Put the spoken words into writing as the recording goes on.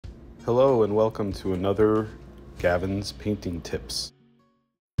Hello and welcome to another Gavin's Painting Tips.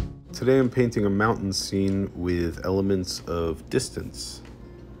 Today I'm painting a mountain scene with elements of distance.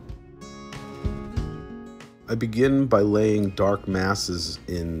 I begin by laying dark masses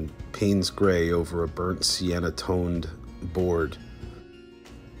in Payne's Gray over a burnt sienna toned board.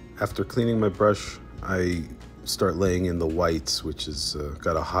 After cleaning my brush, I start laying in the whites, which has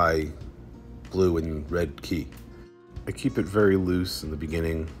got a high blue and red key. I keep it very loose in the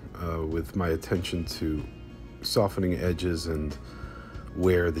beginning with my attention to softening edges and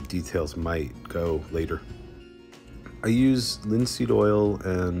where the details might go later. I use linseed oil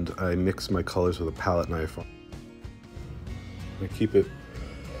and I mix my colors with a palette knife. I keep it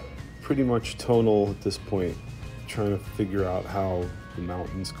pretty much tonal at this point, trying to figure out how the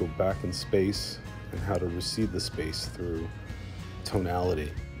mountains go back in space and how to recede the space through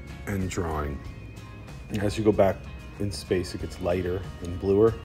tonality and drawing. As you go back in space, it gets lighter and bluer,